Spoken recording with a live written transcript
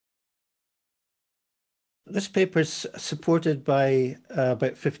This paper is supported by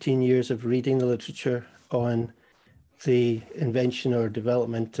about 15 years of reading the literature on the invention or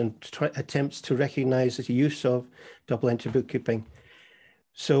development and attempts to recognize the use of double entry bookkeeping.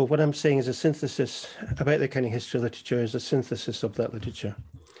 So what I'm saying is a synthesis about the accounting history literature is a synthesis of that literature.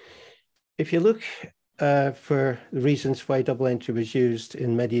 If you look for the reasons why double entry was used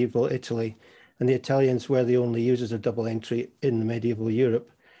in medieval Italy, and the Italians were the only users of double entry in the medieval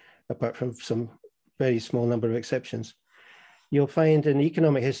Europe, apart from some very small number of exceptions, you'll find in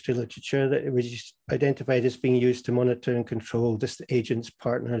economic history literature that it was identified as being used to monitor and control just agents,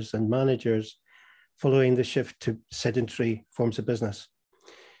 partners, and managers following the shift to sedentary forms of business.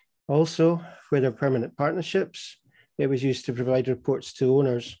 Also, where there are permanent partnerships, it was used to provide reports to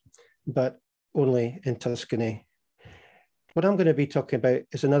owners, but only in Tuscany. What I'm going to be talking about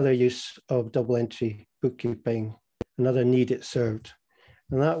is another use of double entry bookkeeping, another need it served,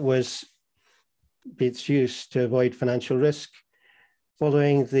 and that was its use to avoid financial risk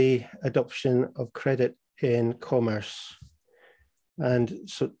following the adoption of credit in commerce. And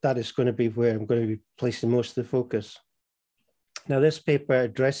so that is going to be where I'm going to be placing most of the focus. Now, this paper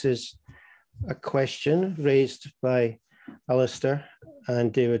addresses a question raised by Alistair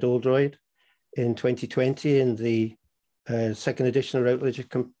and David Oldroyd in 2020 in the second edition of Routledge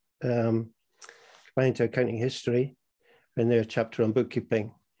Combined to Accounting History in their chapter on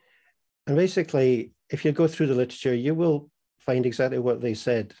bookkeeping. And basically, if you go through the literature, you will find exactly what they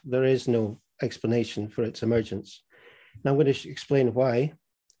said. There is no explanation for its emergence. Now I'm going to explain why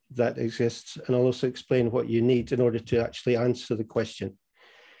that exists, and I'll also explain what you need in order to actually answer the question.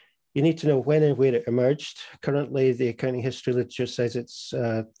 You need to know when and where it emerged. Currently, the accounting history literature says it's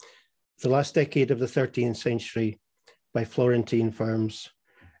the last decade of the 13th century by Florentine firms,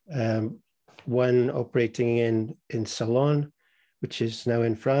 one operating in Salon, which is now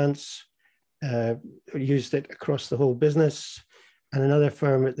in France, used it across the whole business, and another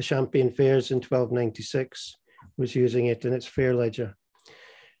firm at the Champagne Fairs in 1296 was using it in its fair ledger.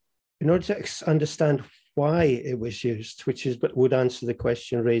 In order to understand why it was used, which is what would answer the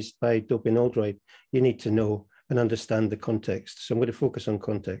question raised by Dobie and Oldroyd, you need to know and understand the context. So I'm going to focus on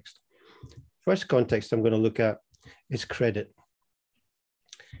context. First context I'm going to look at is credit.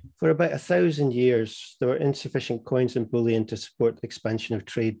 For about 1,000 years, there were insufficient coins and bullion to support the expansion of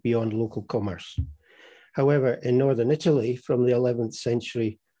trade beyond local commerce. However, in northern Italy, from the 11th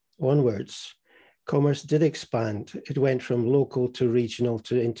century onwards, commerce did expand. It went from local to regional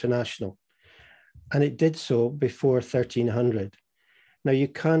to international, and it did so before 1300. Now, you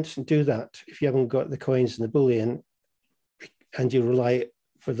can't do that if you haven't got the coins and the bullion, and you rely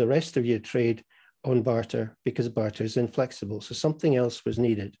for the rest of your trade on barter, because barter is inflexible. So something else was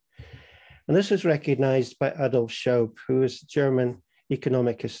needed. And this was recognized by Adolf Schaub, who is a German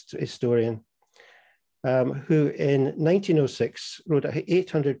economic historian, who in 1906 wrote an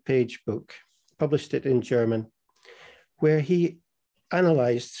 800-page book, published it in German, where he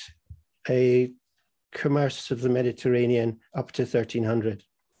analyzed a commerce of the Mediterranean up to 1300,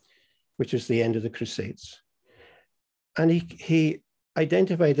 which was the end of the Crusades. And he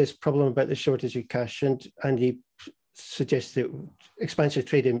identified this problem about the shortage of cash, and he suggested expansion of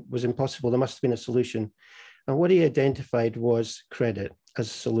trade was impossible. There must have been a solution. And what he identified was credit as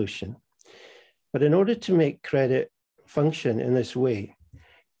a solution. But in order to make credit function in this way,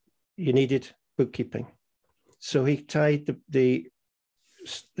 you needed bookkeeping. So he tied the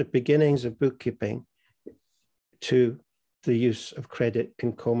beginnings of bookkeeping to the use of credit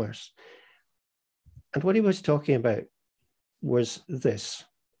in commerce. And what he was talking about was this.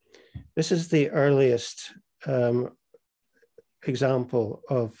 This is the earliest example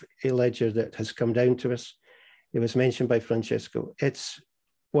of a ledger that has come down to us. It was mentioned by Francesco. It's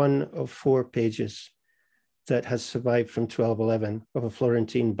one of 4 pages that has survived from 1211 of a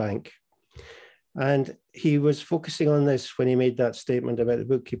Florentine bank. And he was focusing on this when he made that statement about the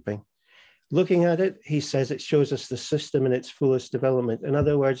bookkeeping. Looking at it, he says it shows us the system in its fullest development. In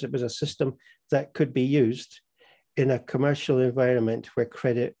other words, it was a system that could be used in a commercial environment where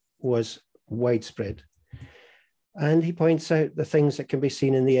credit was widespread. And he points out the things that can be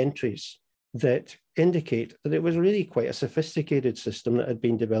seen in the entries that indicate that it was really quite a sophisticated system that had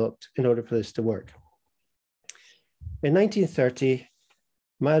been developed in order for this to work. In 1930,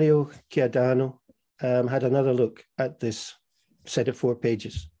 Mario Chiodano had another look at this set of 4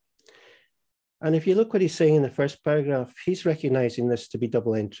 pages. And if you look what he's saying in the first paragraph, he's recognizing this to be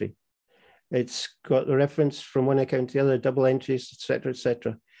double entry. It's got the reference from one account to the other, double entries, et cetera, et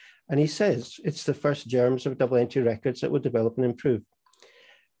cetera. And he says it's the first germs of double entry records that will develop and improve.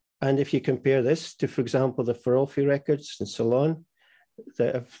 And if you compare this to, for example, the Ferolfi records in Ceylon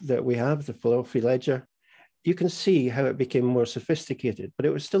that we have, the Ferolfi ledger, you can see how it became more sophisticated, but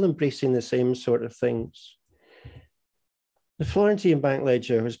it was still embracing the same sort of things. The Florentine bank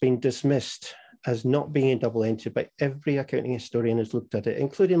ledger has been dismissed as not being a double entry by every accounting historian who's looked at it,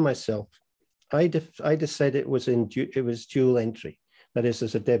 including myself. I decided it was dual entry, that is,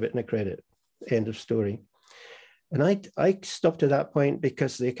 as a debit and a credit. End of story. And I stopped at that point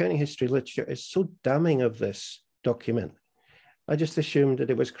because the accounting history literature is so damning of this document. I just assumed that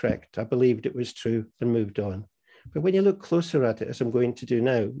it was correct. I believed it was true and moved on. But when you look closer at it, as I'm going to do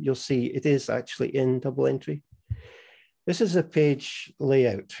now, you'll see it is actually in double entry. This is a page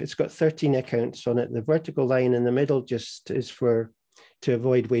layout. It's got 13 accounts on it. The vertical line in the middle just is to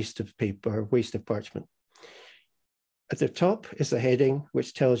avoid waste of paper or waste of parchment. At the top is the heading,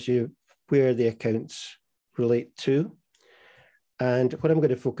 which tells you where the accounts relate to. And what I'm going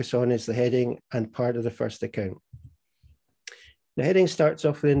to focus on is the heading and part of the first account. The heading starts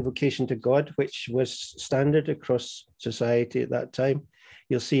off with invocation to God, which was standard across society at that time.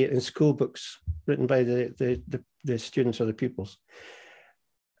 You'll see it in school books written by the students or the pupils.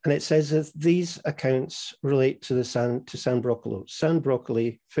 And it says that these accounts relate to San Broccolo. San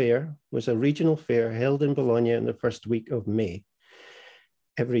Broccoli Fair was a regional fair held in Bologna in the first week of May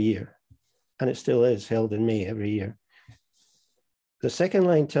every year. And it still is held in May every year. The second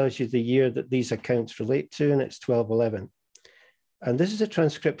line tells you the year that these accounts relate to, and it's 1211. And this is a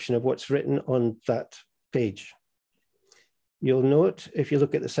transcription of what's written on that page. You'll note, if you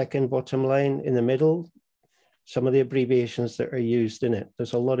look at the second bottom line in the middle, some of the abbreviations that are used in it.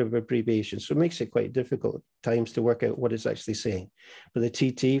 There's a lot of abbreviations, so it makes it quite difficult at times to work out what it's actually saying. But the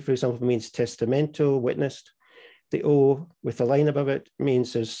TT, for example, means testamento, witnessed. The O with a line above it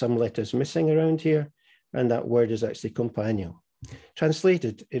means there's some letters missing around here, and that word is actually compagno.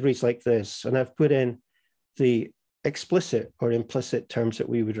 Translated, it reads like this, and I've put in the explicit or implicit terms that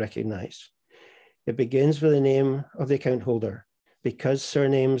we would recognize. It begins with the name of the account holder. Because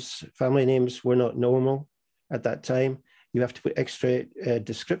surnames, family names were not normal at that time, you have to put extra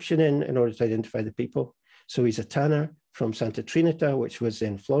description in order to identify the people. So he's a tanner from Santa Trinita, which was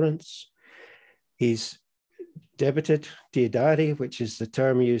in Florence. He's debited, diedare, which is the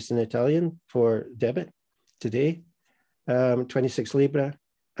term used in Italian for debit today, 26 libra,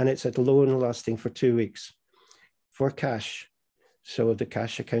 and it's a loan lasting for 2 weeks for cash. So the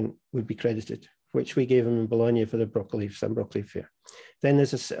cash account would be credited, which we gave him in Bologna for the San Broccoli Fair. Then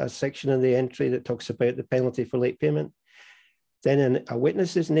there's a section in the entry that talks about the penalty for late payment. Then a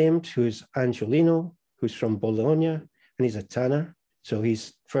witness is named, who's Angiolino, who's from Bologna, and he's a tanner, so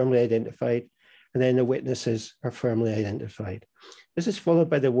he's firmly identified. And then the witnesses are firmly identified. This is followed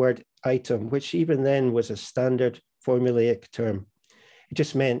by the word item, which even then was a standard formulaic term. It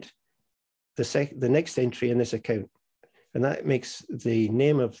just meant the next entry in this account. And that makes the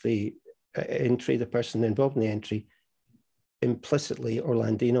name of the entry, the person involved in the entry, implicitly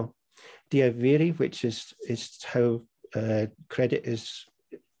Orlandino. Diavere, which is how credit is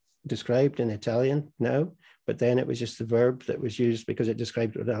described in Italian now, but then it was just the verb that was used because it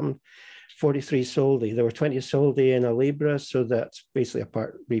described what happened. 43 soldi. There were 20 soldi in a libra, so that's basically a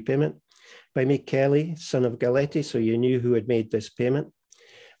part repayment. By Michele, son of Galetti, so you knew who had made this payment.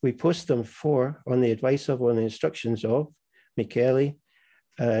 We post them on the advice of, on the instructions of Michele,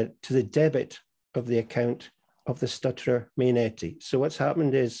 to the debit of the account of the stutterer Mainetti. So what's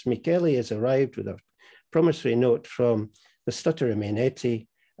happened is Michele has arrived with a promissory note from the stutterer Mainetti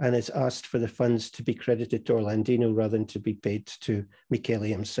and has asked for the funds to be credited to Orlandino rather than to be paid to Michele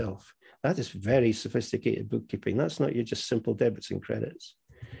himself. That is very sophisticated bookkeeping. That's not your just simple debits and credits.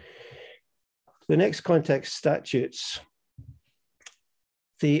 The next context, statutes.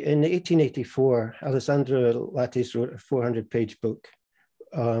 In 1884, Alessandro Lattes wrote a 400-page book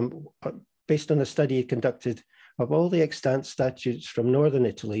based on a study he conducted of all the extant statutes from northern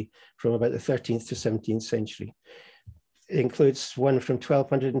Italy from about the 13th to 17th century. It includes one from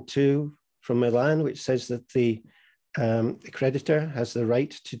 1202 from Milan, which says that the creditor has the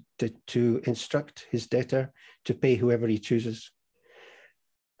right to instruct his debtor to pay whoever he chooses.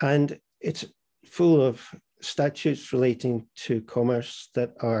 And it's full of statutes relating to commerce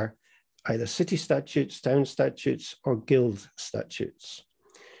that are either city statutes, town statutes, or guild statutes.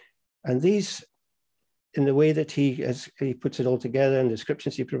 And these, in the way that he puts it all together and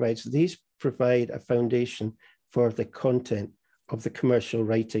descriptions he provides, these provide a foundation for the content of the commercial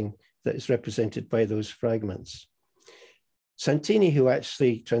writing that is represented by those fragments. Santini, who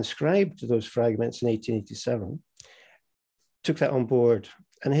actually transcribed those fragments in 1887, took that on board.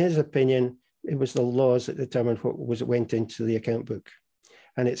 And in his opinion, it was the laws that determined what went into the account book.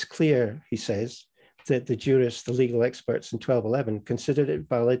 And it's clear, he says, that the jurists, the legal experts in 1211, considered it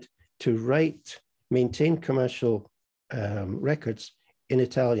valid to write maintain commercial records in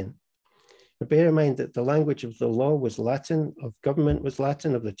Italian. But bear in mind that the language of the law was Latin, of government was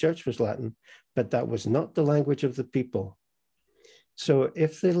Latin, of the church was Latin, but that was not the language of the people. So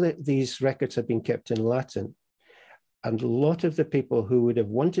if these records had been kept in Latin, and a lot of the people who would have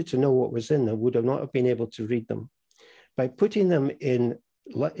wanted to know what was in them would have not have been able to read them. By putting them in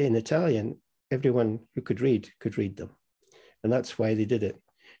Italian, everyone who could read them. And that's why they did it.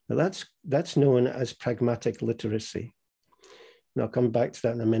 Now that's known as pragmatic literacy. And I'll come back to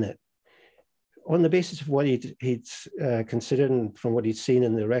that in a minute. On the basis of what he'd considered and from what he'd seen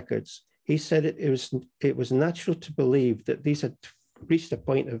in the records, he said it was natural to believe that these had reached a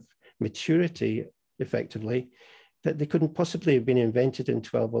point of maturity, effectively, that they couldn't possibly have been invented in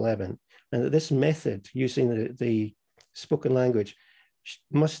 1211, and that this method, using the spoken language,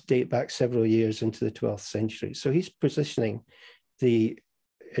 must date back several years into the 12th century. So he's positioning the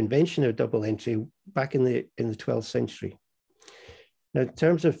invention of double entry back in the 12th century. Now, in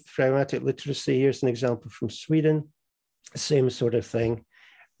terms of pragmatic literacy, here's an example from Sweden, same sort of thing,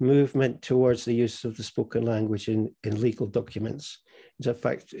 movement towards the use of the spoken language in legal documents. It's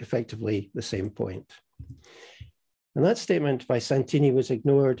effectively the same point. And that statement by Santini was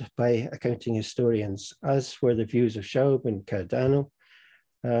ignored by accounting historians, as were the views of Schaub and Cardano.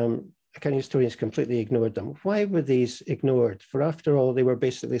 Accounting historians completely ignored them. Why were these ignored? For after all, they were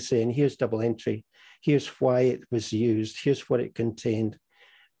basically saying, here's double entry, here's why it was used, here's what it contained,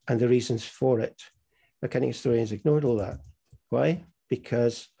 and the reasons for it. Accounting historians ignored all that. Why?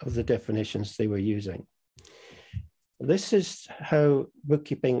 Because of the definitions they were using. This is how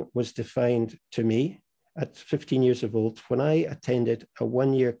bookkeeping was defined to me at 15 years of old when I attended a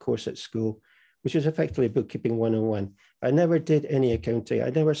one-year course at school, which was effectively Bookkeeping 101. I never did any accounting.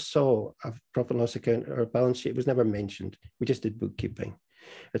 I never saw a profit and loss account or a balance sheet. It was never mentioned. We just did bookkeeping.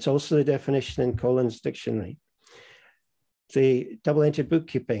 It's also the definition in Collins Dictionary. The double entry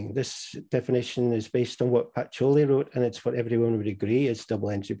bookkeeping, this definition is based on what Pacioli wrote, and it's what everyone would agree is double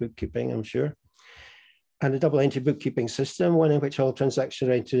entry bookkeeping, I'm sure. And a double entry bookkeeping system, one in which all transactions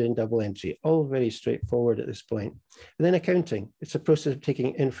are entered in double entry, all very straightforward at this point. And then accounting, it's a process of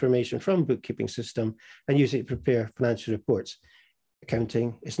taking information from bookkeeping system and using it to prepare financial reports.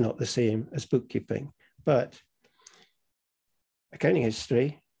 Accounting is not the same as bookkeeping, but accounting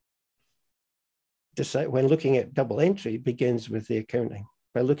history, when looking at double entry, begins with the accounting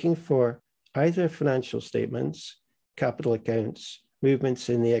by looking for either financial statements, capital accounts, movements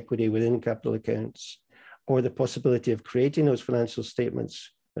in the equity within capital accounts, or the possibility of creating those financial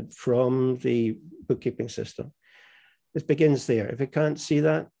statements from the bookkeeping system. It begins there. If it can't see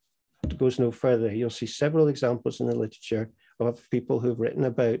that, it goes no further. You'll see several examples in the literature of people who've written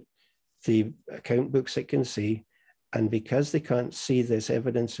about the account books it can see, and because they can't see this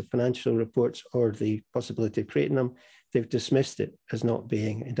evidence of financial reports or the possibility of creating them, they've dismissed it as not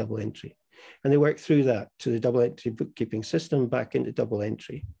being a double entry. And they work through that to the double entry bookkeeping system back into double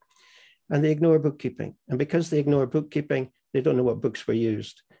entry. And they ignore bookkeeping. And because they ignore bookkeeping, they don't know what books were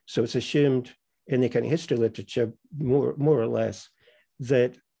used. So it's assumed in the accounting history literature, more or less,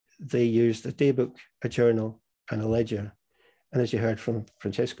 that they used a daybook, a journal, and a ledger. And as you heard from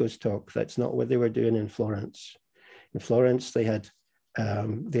Francesco's talk, that's not what they were doing in Florence. In Florence, they had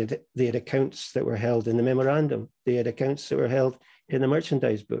accounts that were held in the memorandum. They had accounts that were held in the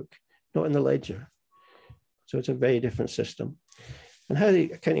merchandise book, not in the ledger. So it's a very different system. And how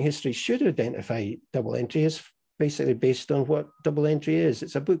the accounting history should identify double entry is basically based on what double entry is.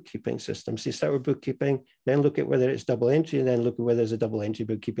 It's a bookkeeping system. So you start with bookkeeping, then look at whether it's double entry, and then look at whether there's a double entry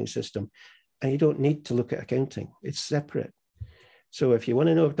bookkeeping system. And you don't need to look at accounting. It's separate. So if you want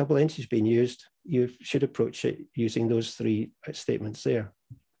to know if double entry is being used, you should approach it using those three statements there.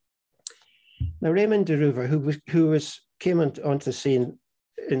 Now, Raymond de Roover, who came onto the scene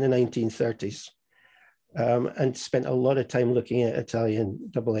in the 1930s, and spent a lot of time looking at Italian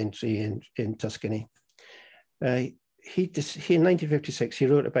double entry in Tuscany. In 1956, he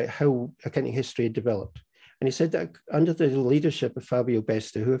wrote about how accounting history had developed. And he said that under the leadership of Fabio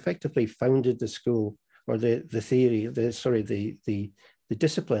Besta, who effectively founded the school, or the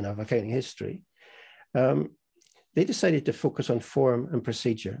discipline of accounting history, they decided to focus on form and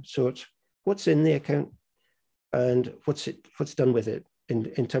procedure. So it's what's in the account and what's done with it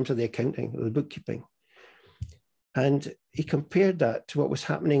in terms of the accounting, or the bookkeeping. And he compared that to what was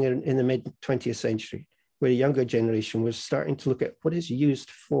happening in the mid-20th century, where a younger generation was starting to look at what it's used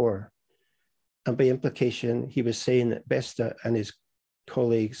for. And by implication, he was saying that Besta and his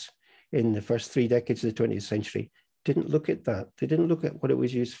colleagues in the first 3 decades of the 20th century didn't look at that. They didn't look at what it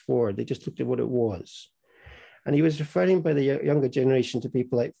was used for. They just looked at what it was. And he was referring by the younger generation to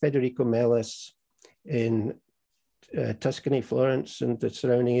people like Federico Melis, in Tuscany, Florence, and the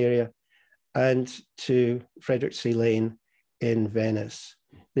surrounding area, and to Frederick C. Lane in Venice.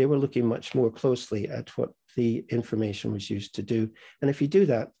 They were looking much more closely at what the information was used to do. And if you do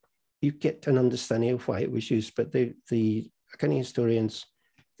that, you get an understanding of why it was used. But the accounting historians,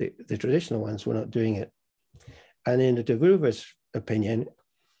 the traditional ones, were not doing it. And in de Vruwer's opinion,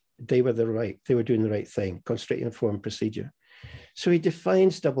 they were doing the right thing, constraint informed procedure. So he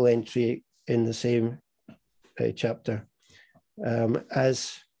defines double entry in the same chapter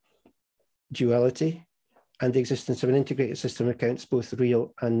as duality and the existence of an integrated system of accounts, both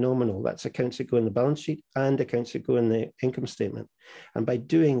real and nominal. That's accounts that go in the balance sheet and accounts that go in the income statement. And by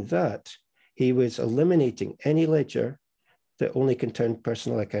doing that, he was eliminating any ledger that only concerned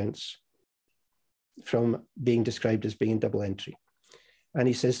personal accounts from being described as being double entry. And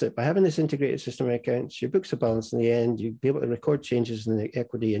he says that by having this integrated system of accounts, your books are balanced in the end, you'll be able to record changes in the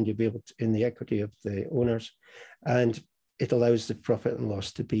equity, and you'll be able to, in the equity of the owners, and it allows the profit and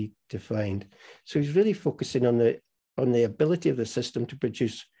loss to be defined. So he's really focusing on the ability of the system to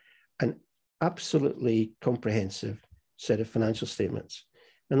produce an absolutely comprehensive set of financial statements.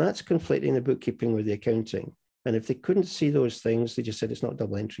 And that's conflating the bookkeeping with the accounting. And if they couldn't see those things, they just said it's not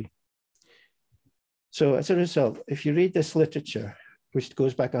double entry. So as a result, if you read this literature, which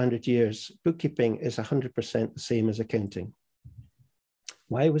goes back 100 years, bookkeeping is 100% the same as accounting.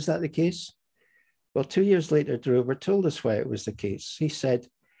 Why was that the case? Well, 2 years later, de Vruwer told us why it was the case. He said,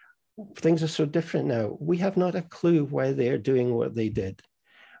 things are so different now. We have not a clue why they are doing what they did.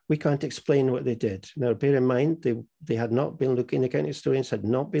 We can't explain what they did. Now, bear in mind, they had not been looking, the accounting historians had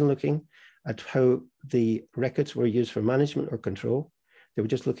not been looking at how the records were used for management or control. They were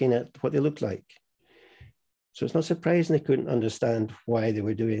just looking at what they looked like. So it's not surprising they couldn't understand why they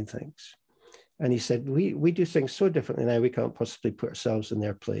were doing things. And he said, we do things so differently now, we can't possibly put ourselves in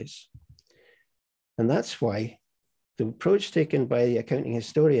their place. And that's why the approach taken by the accounting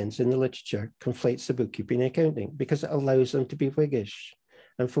historians in the literature conflates the bookkeeping and accounting, because it allows them to be Whiggish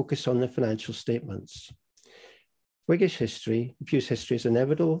and focus on the financial statements. Whiggish history views history as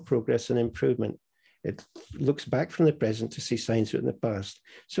inevitable progress and improvement. It looks back from the present to see signs in the past.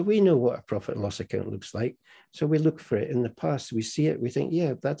 So we know what a profit and loss account looks like. So we look for it in the past. We see it. We think,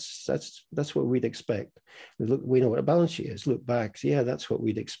 yeah, that's what we'd expect. We know what a balance sheet is. Look back. Yeah, that's what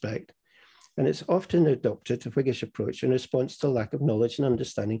we'd expect. And it's often adopted a Whiggish approach in response to lack of knowledge and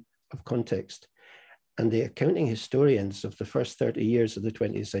understanding of context. And the accounting historians of the first 30 years of the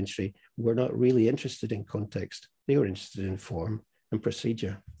 20th century were not really interested in context. They were interested in form and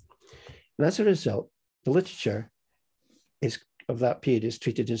procedure. And as a result, the literature of that period is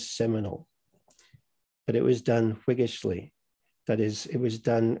treated as seminal, but it was done Whiggishly. That is, it was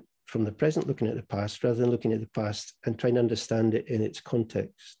done from the present looking at the past rather than looking at the past and trying to understand it in its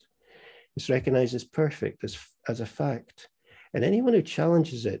context. It's recognized as perfect, as a fact. And anyone who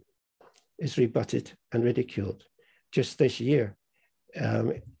challenges it is rebutted and ridiculed. Just this year,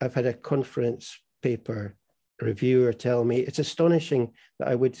 I've had a conference paper reviewer tell me it's astonishing that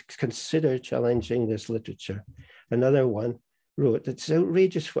I would consider challenging this literature. Another one wrote, it's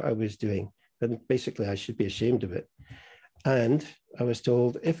outrageous what I was doing, and basically I should be ashamed of it. And I was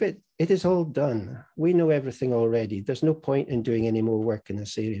told, if it is all done, we know everything already, there's no point in doing any more work in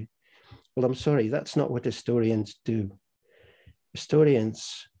this area. Well, I'm sorry, that's not what historians do.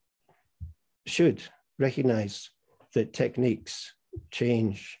 Historians should recognize that techniques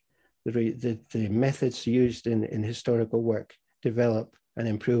change, the methods used in historical work develop and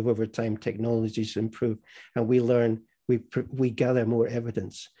improve over time, technologies improve, and we learn, we gather more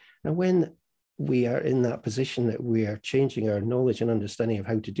evidence. And when we are in that position that we are changing our knowledge and understanding of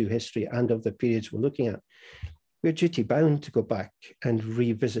how to do history and of the periods we're looking at, we're duty bound to go back and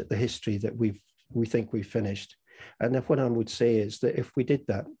revisit the history that we think we've finished. And what I would say is that if we did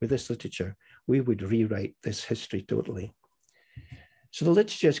that with this literature, we would rewrite this history totally. So the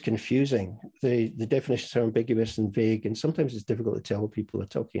literature is confusing. The definitions are ambiguous and vague, and sometimes it's difficult to tell what people are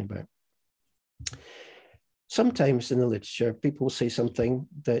talking about. Sometimes in the literature, people will say something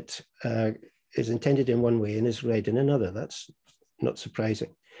that is intended in one way and is read in another. That's not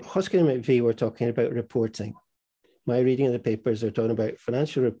surprising. Hoskin and McVie were talking about reporting. My reading of the papers, they're talking about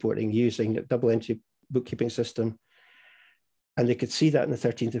financial reporting using a double entry bookkeeping system. And they could see that in the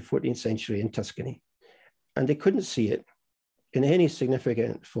 13th and 14th century in Tuscany. And they couldn't see it in any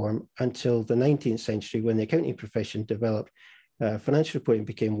significant form until the 19th century, when the accounting profession developed, financial reporting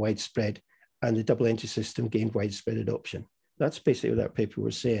became widespread and the double entry system gained widespread adoption. That's basically what that paper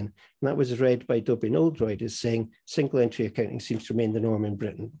was saying. And that was read by Dobie and Oldroyd as saying single entry accounting seems to remain the norm in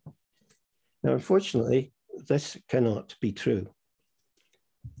Britain. Now, unfortunately, this cannot be true.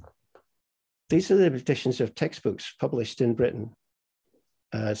 These are the editions of textbooks published in Britain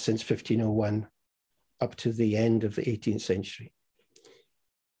since 1501 up to the end of the 18th century.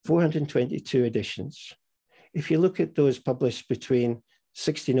 422 editions. If you look at those published between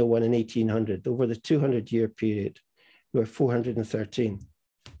 1601 and 1800, over the 200-year period, there were 413.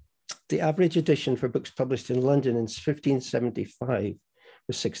 The average edition for books published in London in 1575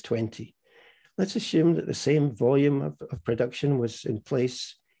 was 620. Let's assume that the same volume of production was in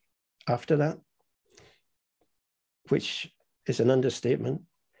place after that, which is an understatement,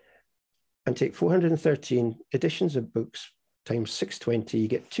 and take 413 editions of books times 620, you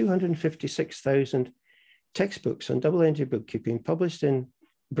get 256,000 textbooks on double entry bookkeeping published in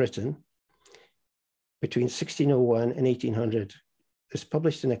Britain between 1601 and 1800. It's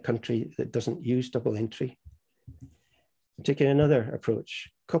published in a country that doesn't use double entry. Taking another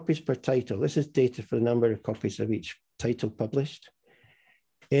approach, copies per title. This is data for the number of copies of each title published.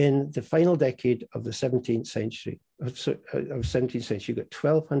 In the final decade of the 17th century, you got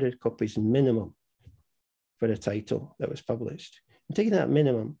 1,200 copies minimum for a title that was published. And taking that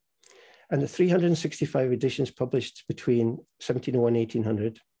minimum, and the 365 editions published between 1701 and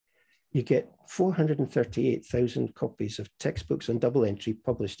 1800, you get 438,000 copies of textbooks on double entry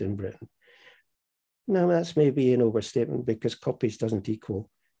published in Britain. Now, that's maybe an overstatement because copies doesn't equal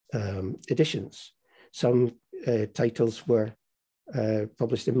editions. Some titles were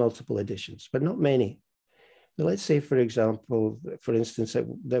published in multiple editions, but not many. Now, let's say, for example, for instance,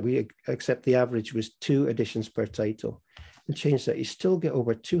 that we accept the average was 2 editions per title and change that. You still get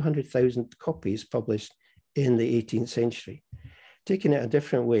over 200,000 copies published in the 18th century. Taking it a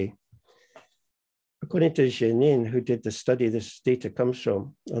different way, according to Jeanine, who did the study this data comes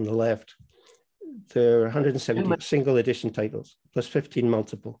from on the left, there are 170 single edition titles plus 15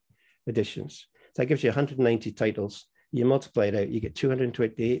 multiple editions. That gives you 190 titles. You multiply it out, you get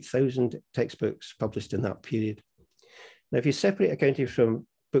 228,000 textbooks published in that period. Now, if you separate accounting from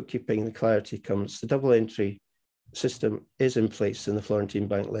bookkeeping, the clarity comes. The double entry system is in place in the Florentine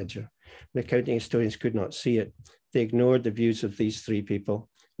Bank Ledger. The accounting historians could not see it. They ignored the views of these 3 people.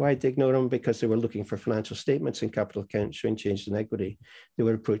 Why did they ignore them? Because they were looking for financial statements and capital accounts showing change in equity. They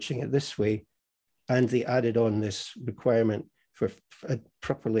were approaching it this way, and they added on this requirement for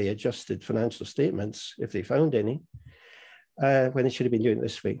properly adjusted financial statements, if they found any, when they should have been doing it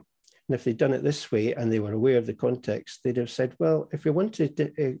this way. And if they'd done it this way and they were aware of the context, they'd have said, well, if we want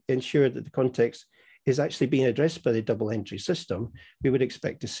to ensure that the context is actually being addressed by the double entry system, we would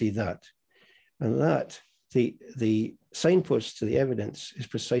expect to see that. And that, the signpost to the evidence is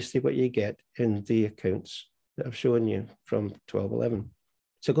precisely what you get in the accounts that I've shown you from 1211.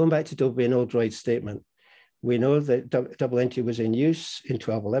 So going back to Dobie and Oldroyd's statement, we know that double entry was in use in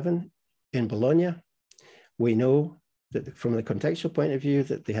 1211 in Bologna. We know that from the contextual point of view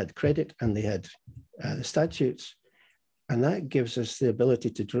that they had credit and they had the statutes. And that gives us the ability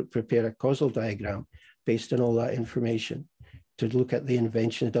to prepare a causal diagram based on all that information to look at the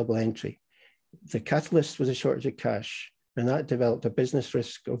invention of double entry. The catalyst was a shortage of cash, and that developed a business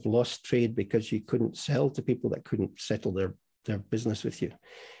risk of lost trade because you couldn't sell to people that couldn't settle their business with you.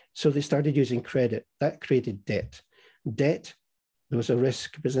 So they started using credit. That created debt. Debt, there was a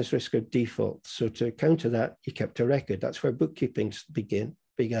risk, business risk of default. So to counter that, you kept a record. That's where bookkeeping began.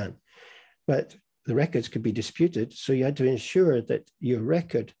 But the records could be disputed, so you had to ensure that your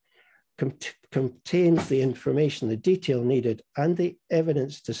record contains the information, the detail needed, and the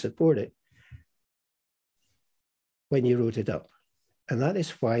evidence to support it when you wrote it up. And that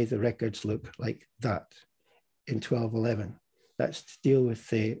is why the records look like that in 1211. That's to deal with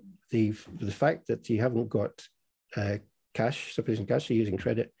the fact that you haven't got cash, sufficient cash, you're using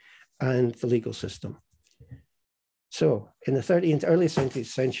credit, and the legal system. So in the early 17th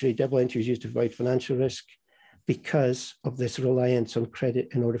century, double entry was used to avoid financial risk because of this reliance on credit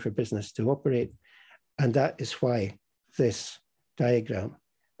in order for business to operate. And that is why this diagram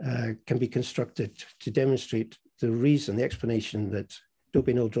can be constructed to demonstrate the reason, the explanation that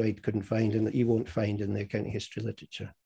Dobie and Oldroyd couldn't find and that you won't find in the accounting history literature.